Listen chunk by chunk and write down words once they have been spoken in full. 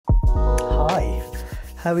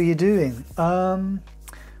How are you doing? We're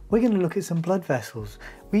going to look at some blood vessels.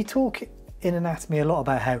 We talk in anatomy a lot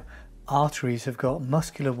about how arteries have got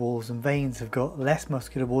muscular walls and veins have got less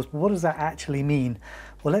muscular walls, but what does that actually mean?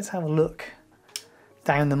 Well, let's have a look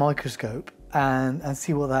down the microscope and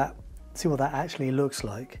see what that actually looks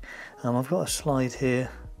like. I've got a slide here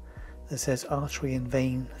that says artery and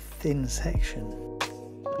vein thin section.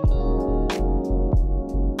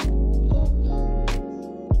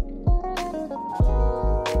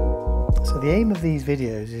 So the aim of these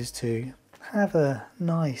videos is to have a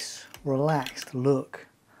nice, relaxed look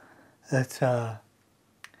at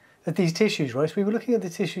these tissues, right? So we were looking at the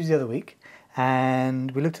tissues the other week,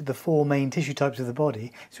 and we looked at the four main tissue types of the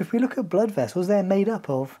body. So if we look at blood vessels, they're made up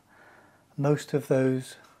of most of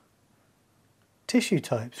those tissue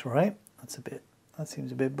types, right? That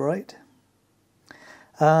seems a bit bright.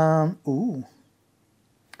 Ooh.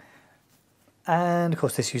 And of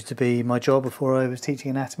course, this used to be my job before I was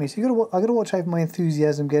teaching anatomy, so I got to watch over my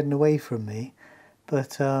enthusiasm getting away from me.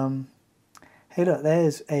 But hey, look,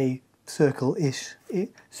 there's a circle-ish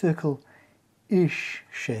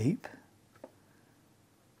shape.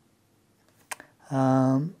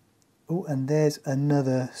 Oh, and there's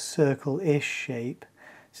another circle-ish shape.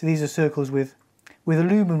 So these are circles with a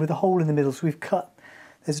lumen with a hole in the middle. So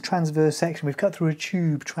there's a transverse section. We've cut through a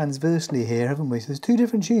tube transversely here, haven't we? So there's two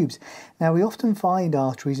different tubes. Now we often find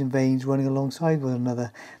arteries and veins running alongside one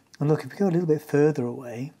another. And look, if we go a little bit further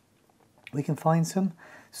away, we can find some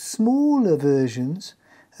smaller versions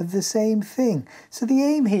of the same thing. So the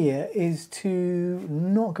aim here is to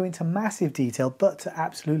not go into massive detail, but to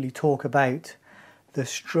absolutely talk about the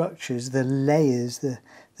structures, the layers, the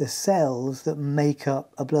cells that make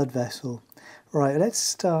up a blood vessel. Right, let's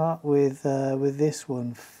start with this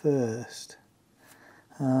one first.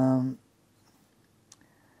 Should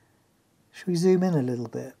we zoom in a little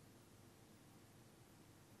bit?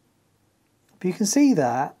 But you can see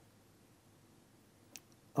that.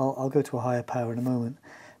 I'll go to a higher power in a moment.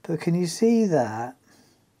 But can you see that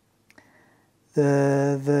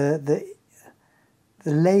the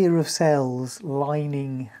layer of cells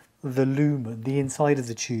lining the lumen, the inside of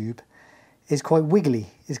the tube, is quite wiggly,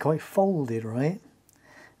 is quite folded, right?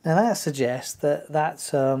 Now that suggests that that's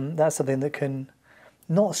something that can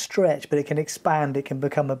not stretch, but it can expand, it can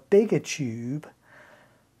become a bigger tube.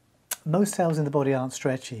 Most cells in the body aren't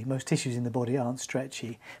stretchy, most tissues in the body aren't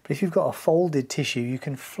stretchy, but if you've got a folded tissue, you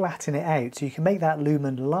can flatten it out, so you can make that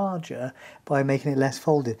lumen larger by making it less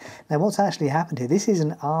folded. Now what's actually happened here, this is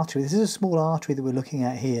an artery, this is a small artery that we're looking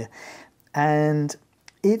at here, and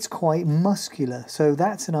it's quite muscular, so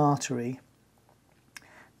that's an artery.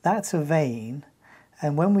 That's a vein,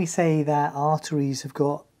 and when we say that arteries have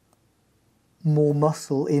got more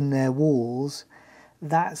muscle in their walls,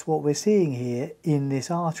 that's what we're seeing here in this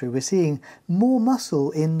artery. We're seeing more muscle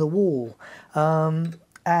in the wall, and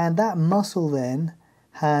that muscle then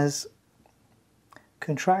has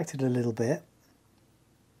contracted a little bit,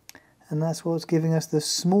 and that's what's giving us the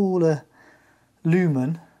smaller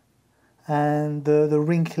lumen and the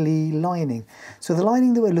wrinkly lining. So the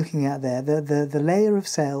lining that we're looking at there, the layer of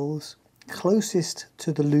cells closest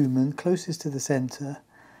to the lumen, closest to the centre,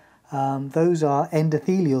 those are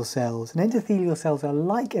endothelial cells. And endothelial cells are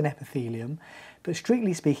like an epithelium, but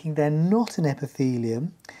strictly speaking they're not an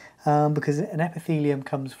epithelium, because an epithelium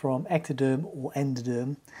comes from ectoderm or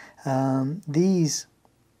endoderm. These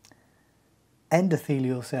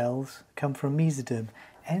endothelial cells come from mesoderm.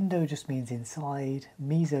 Endo just means inside,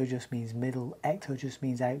 meso just means middle, ecto just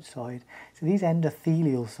means outside. So these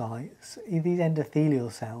endothelial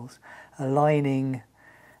cells are lining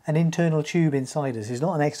an internal tube inside us. It's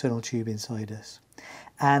not an external tube inside us.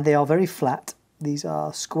 And they are very flat. These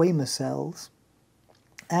are squamous cells.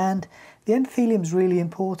 And the endothelium is really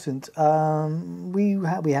important. We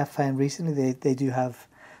have found recently they do have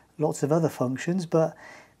lots of other functions, but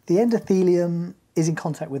the endothelium is in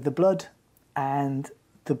contact with the blood, and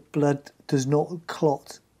the blood does not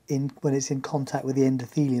clot when it's in contact with the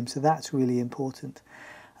endothelium, so that's really important.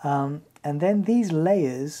 And then these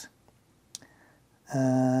layers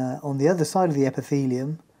on the other side of the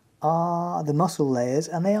epithelium are the muscle layers,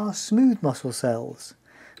 and they are smooth muscle cells.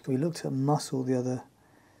 We looked at muscle the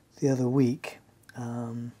other week,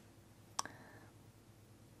 and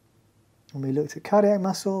we looked at cardiac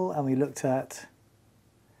muscle, and we looked at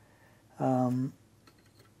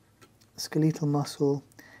skeletal muscle,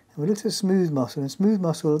 and we looked at smooth muscle. And smooth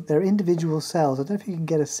muscle, they're individual cells. I don't know if you can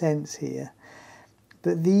get a sense here,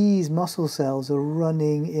 but these muscle cells are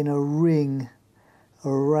running in a ring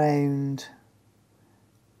around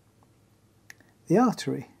the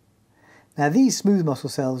artery. Now these smooth muscle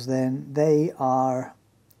cells then, they are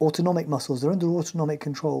autonomic muscles. They're under autonomic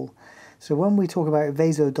control. So when we talk about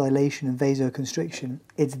vasodilation and vasoconstriction,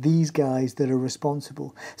 it's these guys that are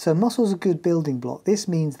responsible. So muscle's a good building block. This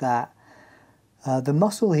means that the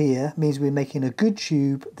muscle here means we're making a good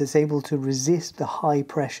tube that's able to resist the high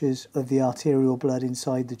pressures of the arterial blood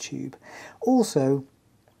inside the tube. Also,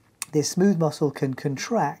 this smooth muscle can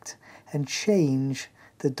contract and change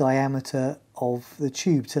the diameter of the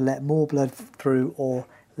tube to let more blood through or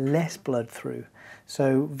less blood through.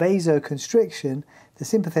 So vasoconstriction, the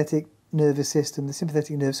sympathetic nervous system, the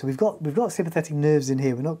sympathetic nerves. So we've got sympathetic nerves in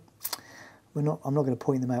here. I'm not going to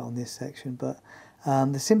point them out on this section, but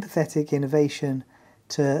the sympathetic innervation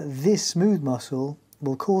to this smooth muscle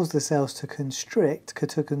will cause the cells to contract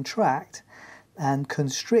and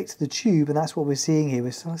constrict the tube, and that's what we're seeing here.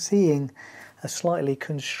 We're seeing a slightly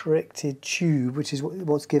constricted tube, which is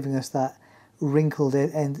what's giving us that wrinkled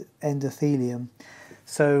endothelium.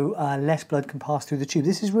 So less blood can pass through the tube.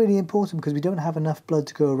 This is really important because we don't have enough blood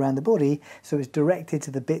to go around the body, so it's directed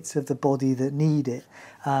to the bits of the body that need it.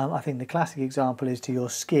 I think the classic example is to your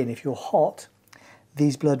skin. If you're hot,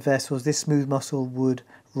 these blood vessels, this smooth muscle would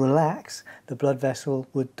relax, the blood vessel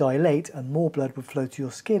would dilate, and more blood would flow to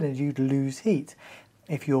your skin and you'd lose heat.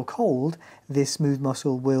 If you're cold, this smooth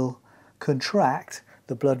muscle will contract,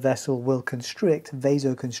 the blood vessel will constrict,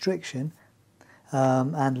 vasoconstriction,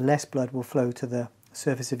 and less blood will flow to the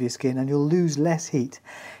surface of your skin and you'll lose less heat.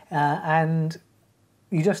 And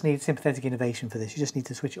you just need sympathetic innervation for this. You just need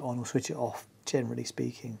to switch it on or switch it off, generally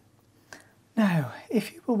speaking. Now,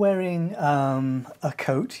 if you were wearing a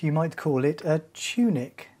coat, you might call it a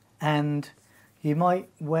tunic, and you might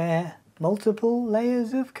wear multiple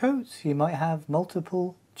layers of coats. You might have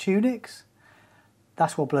multiple tunics.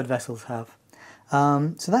 That's what blood vessels have.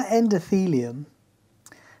 So that endothelium,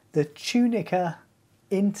 the tunica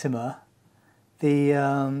intima,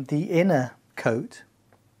 the inner coat,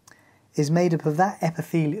 is made up of that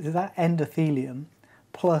epithelium, that endothelium,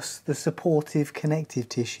 plus the supportive connective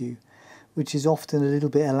tissue, which is often a little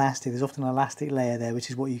bit elastic. There's often an elastic layer there, which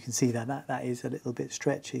is what you can see that is a little bit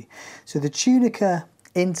stretchy. So the tunica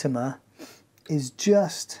intima is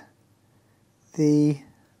just the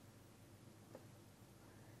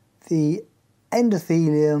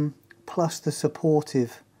endothelium plus the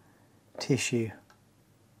supportive tissue,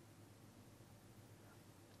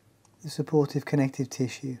 the supportive connective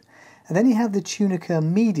tissue. And then you have the tunica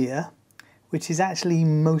media, which is actually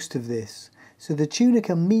most of this. So the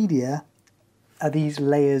tunica media are these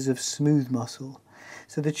layers of smooth muscle.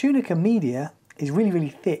 So the tunica media is really, really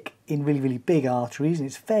thick in really, really big arteries, and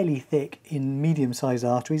it's fairly thick in medium-sized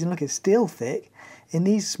arteries, and look, it's still thick in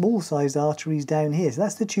these small-sized arteries down here. So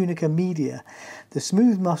that's the tunica media. The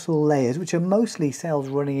smooth muscle layers, which are mostly cells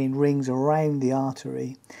running in rings around the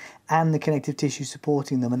artery, and the connective tissue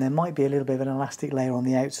supporting them, and there might be a little bit of an elastic layer on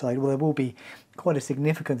the outside. Well, there will be quite a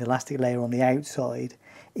significant elastic layer on the outside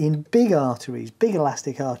in big arteries, big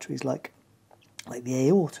elastic arteries like the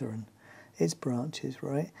aorta and its branches,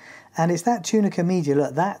 right? And it's that tunica media.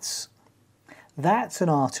 Look, that's an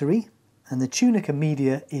artery, and the tunica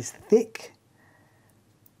media is thick.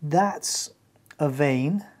 That's a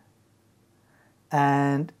vein,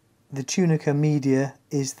 and the tunica media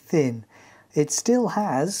is thin. It still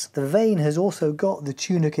has, the vein has also got the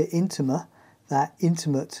tunica intima, that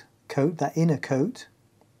intimate coat, that inner coat,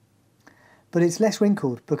 but it's less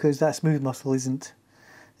wrinkled because that smooth muscle isn't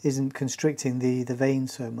constricting the vein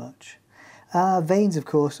so much. Veins, of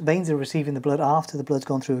course, veins are receiving the blood after the blood's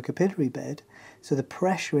gone through a capillary bed, so the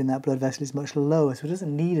pressure in that blood vessel is much lower, so it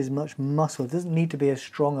doesn't need as much muscle. It doesn't need to be a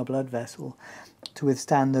stronger blood vessel to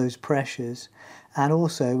withstand those pressures. And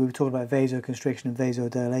also, we were talking about vasoconstriction and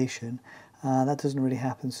vasodilation. That doesn't really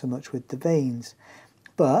happen so much with the veins.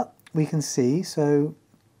 But we can see, so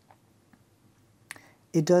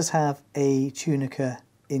it does have a tunica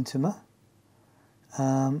intima.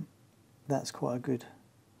 That's quite a good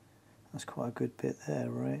bit there,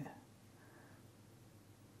 right?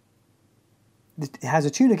 It has a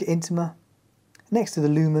tunica intima next to the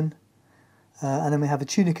lumen, and then we have a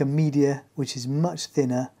tunica media, which is much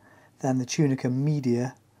thinner than the tunica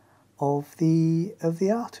media of the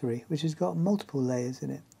artery, which has got multiple layers in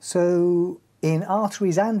it. So in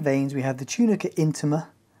arteries and veins, we have the tunica intima,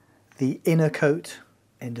 the inner coat,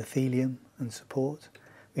 endothelium and support.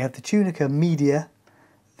 We have the tunica media,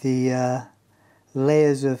 the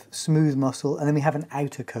layers of smooth muscle, and then we have an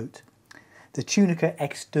outer coat, the tunica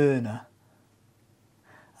externa,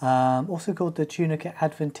 also called the tunica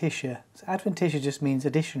adventitia. So adventitia just means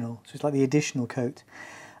additional, so it's like the additional coat.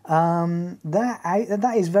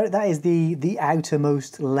 That is the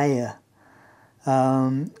outermost layer,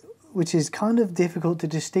 which is kind of difficult to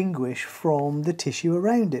distinguish from the tissue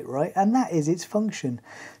around it, right? And that is its function.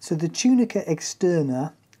 So the tunica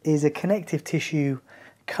externa is a connective tissue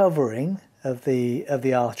covering of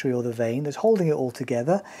the artery or the vein that's holding it all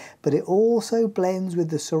together, but it also blends with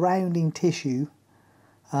the surrounding tissue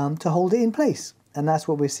to hold it in place. And that's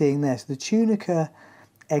what we're seeing there. So the tunica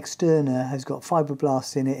externa has got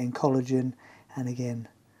fibroblasts in it and collagen, and again,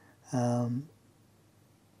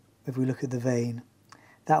 if we look at the vein,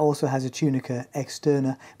 that also has a tunica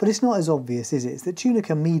externa, but it's not as obvious, is it? It's the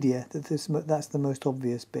tunica media that's the most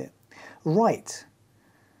obvious bit. Right.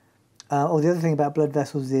 The other thing about blood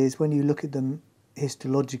vessels is when you look at them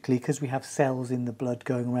histologically, because we have cells in the blood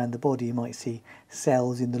going around the body, you might see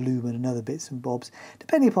cells in the lumen and other bits and bobs,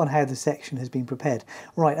 depending upon how the section has been prepared.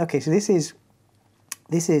 Right. Okay. So this is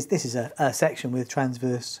a section with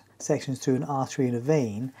transverse sections through an artery and a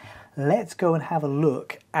vein. Let's go and have a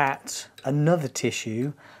look at another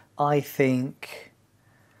tissue. I think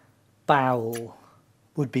bowel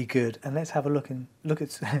would be good, and let's have a look at look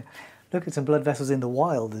at some blood vessels in the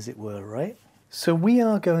wild, as it were, right? So we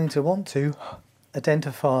are going to want to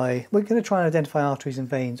identify. We're going to try and identify arteries and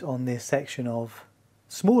veins on this section of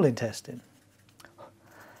small intestine.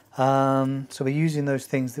 So we're using those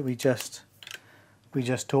things that we just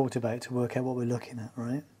talked about to work out what we're looking at,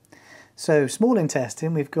 right? So small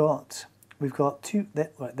intestine, we've got two.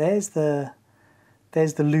 Right, there's the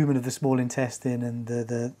lumen of the small intestine and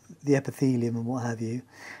the epithelium and what have you.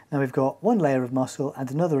 Now we've got one layer of muscle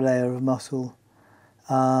and another layer of muscle.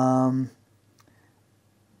 There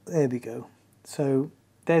we go. So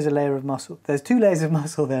there's a layer of muscle. There's two layers of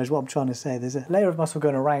muscle there is what I'm trying to say. There's a layer of muscle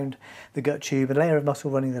going around the gut tube, a layer of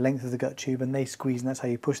muscle running the length of the gut tube, and they squeeze, and that's how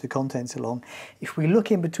you push the contents along. If we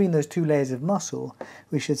look in between those two layers of muscle,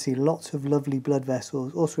 we should see lots of lovely blood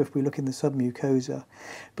vessels. Also, if we look in the submucosa,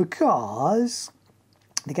 because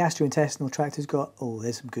the gastrointestinal tract has got, oh,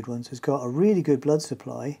 there's some good ones, has got a really good blood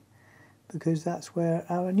supply, because that's where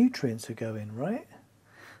our nutrients are going, right?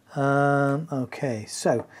 Okay,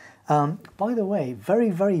 so by the way, very,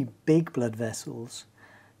 very big blood vessels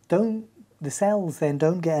the cells then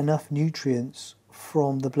don't get enough nutrients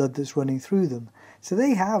from the blood that's running through them. So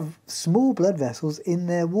they have small blood vessels in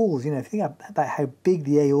their walls. You know, if you think about how big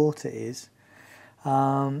the aorta is,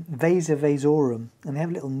 vasa vasorum, and they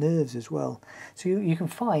have little nerves as well. So you can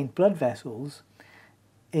find blood vessels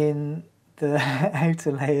in the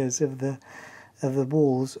outer layers of the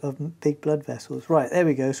walls of big blood vessels. Right, there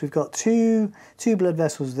we go. So we've got two blood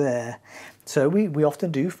vessels there. So we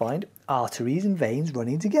often do find arteries and veins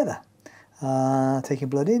running together, taking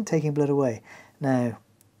blood in, taking blood away. Now,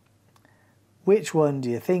 which one do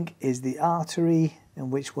you think is the artery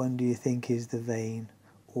and which one do you think is the vein,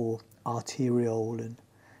 or arteriole and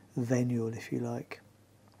venule, if you like?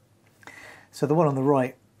 So the one on the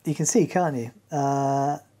right, you can see, can't you?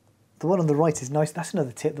 The one on the right is nice. That's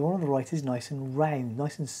another tip. The one on the right is nice and round,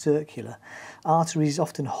 nice and circular. Arteries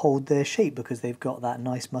often hold their shape because they've got that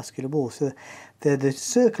nice muscular wall. So the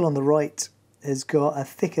circle on the right has got a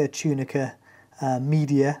thicker tunica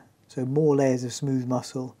media, so more layers of smooth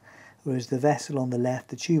muscle, whereas the vessel on the left,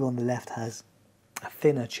 the tube on the left, has a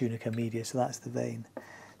thinner tunica media, so that's the vein.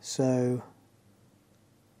 So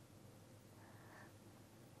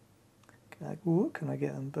can I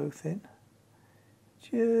get them both in?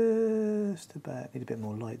 Just about. Need a bit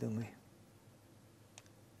more light, don't we?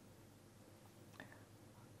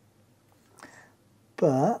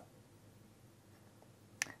 But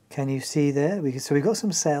can you see there? So we've got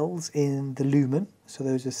some cells in the lumen. So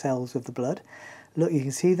those are cells of the blood. Look, you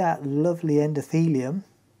can see that lovely endothelium,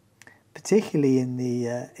 particularly in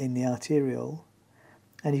the arteriole,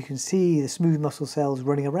 and you can see the smooth muscle cells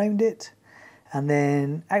running around it. And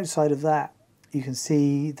then outside of that, you can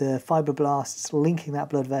see the fibroblasts linking that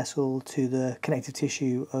blood vessel to the connective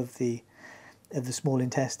tissue of the small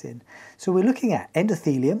intestine. So we're looking at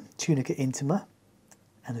endothelium, tunica intima,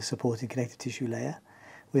 and a supporting connective tissue layer.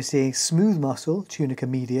 We're seeing smooth muscle, tunica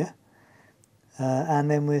media, and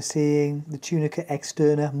then we're seeing the tunica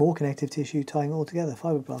externa, more connective tissue tying it all together,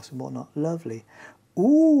 fibroblasts and whatnot. Lovely.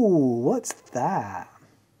 Ooh, what's that?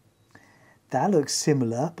 That looks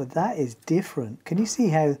similar, but that is different. Can you see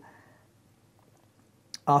how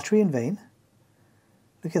artery and vein?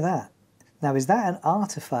 Look at that. Now, is that an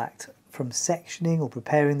artifact from sectioning or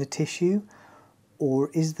preparing the tissue, or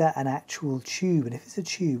is that an actual tube? And if it's a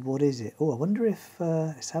tube, what is it? Oh, I wonder if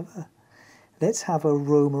let's have a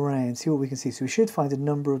roam around, see what we can see. So we should find a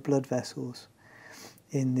number of blood vessels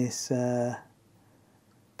in this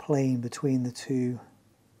plane between the two.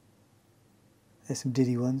 There's some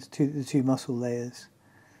diddy ones, the two muscle layers.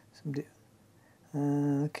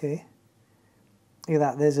 Okay. Look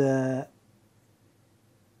at that, there's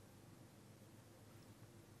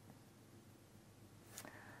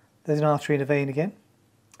an artery and a vein again.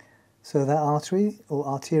 So that artery, or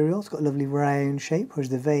arteriole, has got a lovely round shape, whereas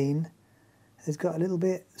the vein has got a little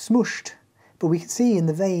bit smushed. But we can see in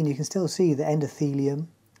the vein, you can still see the endothelium,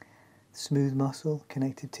 smooth muscle,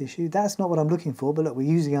 connective tissue. That's not what I'm looking for, but look, we're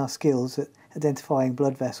using our skills at identifying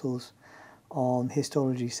blood vessels on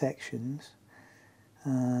histology sections.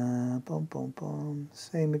 Same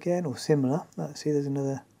again, or similar. Let's see, there's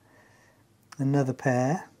another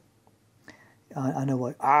pair. I know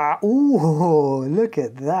what. Ooh, look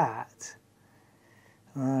at that.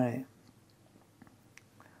 All right.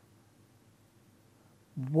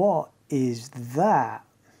 What is that?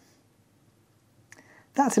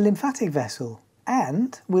 That's a lymphatic vessel.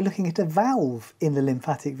 And we're looking at a valve in the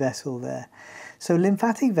lymphatic vessel there. So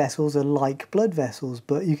lymphatic vessels are like blood vessels,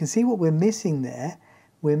 but you can see what we're missing there.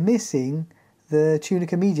 We're missing the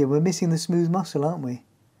tunica media. We're missing the smooth muscle, aren't we?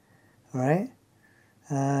 All right.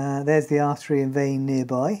 There's the artery and vein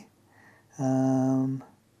nearby.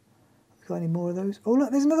 Got any more of those? Oh,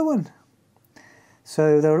 look, there's another one.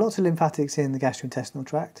 So there are lots of lymphatics in the gastrointestinal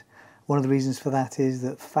tract. One of the reasons for that is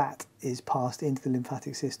that fat is passed into the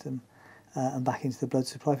lymphatic system and back into the blood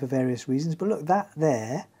supply for various reasons. But look,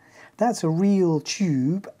 that's a real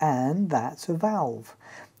tube and that's a valve.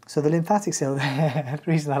 So the lymphatic cell there,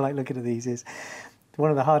 the reason I like looking at these is one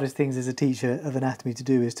of the hardest things as a teacher of anatomy to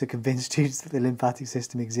do is to convince students that the lymphatic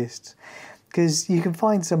system exists. Because you can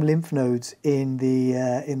find some lymph nodes in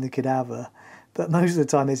the cadaver, but most of the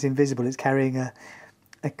time it's invisible. It's carrying a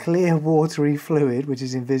clear watery fluid, which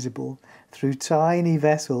is invisible, through tiny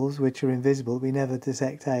vessels, which are invisible, we never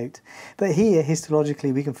dissect out. But here,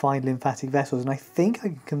 histologically, we can find lymphatic vessels, and I think I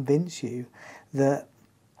can convince you that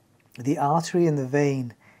the artery and the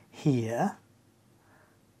vein here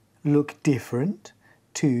look different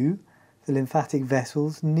to the lymphatic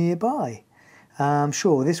vessels nearby.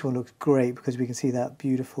 Sure, this one looks great because we can see that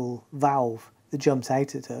beautiful valve that jumps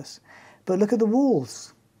out at us. But look at the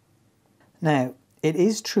walls. Now, it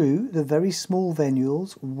is true that very small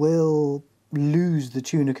venules will lose the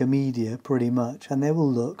tunica media pretty much, and they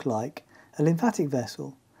will look like a lymphatic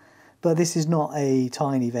vessel. But this is not a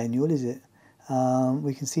tiny venule, is it?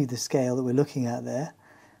 We can see the scale that we're looking at there.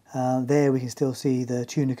 There we can still see the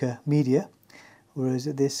tunica media, whereas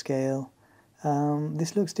at this scale,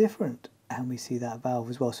 this looks different. And we see that valve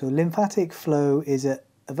as well. So lymphatic flow is at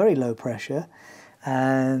a very low pressure,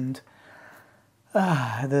 and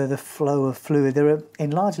the flow of fluid.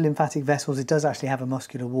 In larger lymphatic vessels, it does actually have a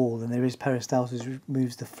muscular wall, and there is peristalsis which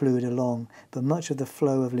moves the fluid along. But much of the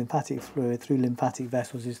flow of lymphatic fluid through lymphatic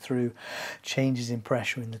vessels is through changes in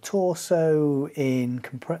pressure in the torso, in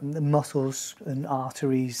the muscles and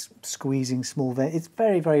arteries squeezing small veins. It's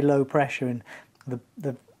very, very low pressure, and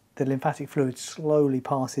the lymphatic fluid slowly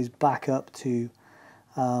passes back up to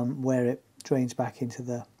where it drains back into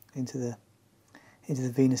the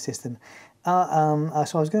venous system. So I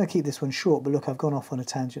was going to keep this one short, but look, I've gone off on a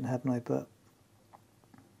tangent, haven't I? But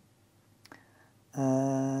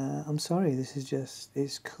I'm sorry, this is just,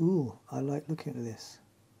 it's cool. I like looking at this.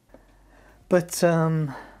 But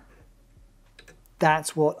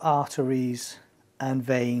that's what arteries and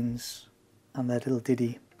veins and their little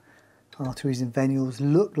ditty arteries and venules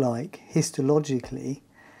look like histologically.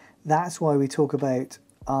 That's why we talk about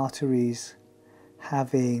arteries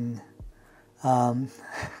having don't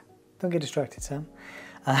get distracted, Sam.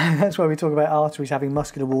 That's why we talk about arteries having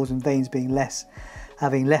muscular walls and veins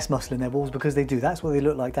having less muscle in their walls, because they do. That's what they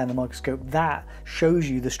look like down the microscope. That shows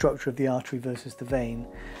you the structure of the artery versus the vein,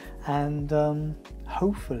 and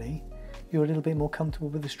hopefully you're a little bit more comfortable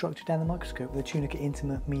with the structure down the microscope, the tunica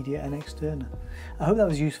intima, media and externa. I hope that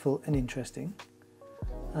was useful and interesting.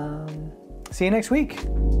 See you next week.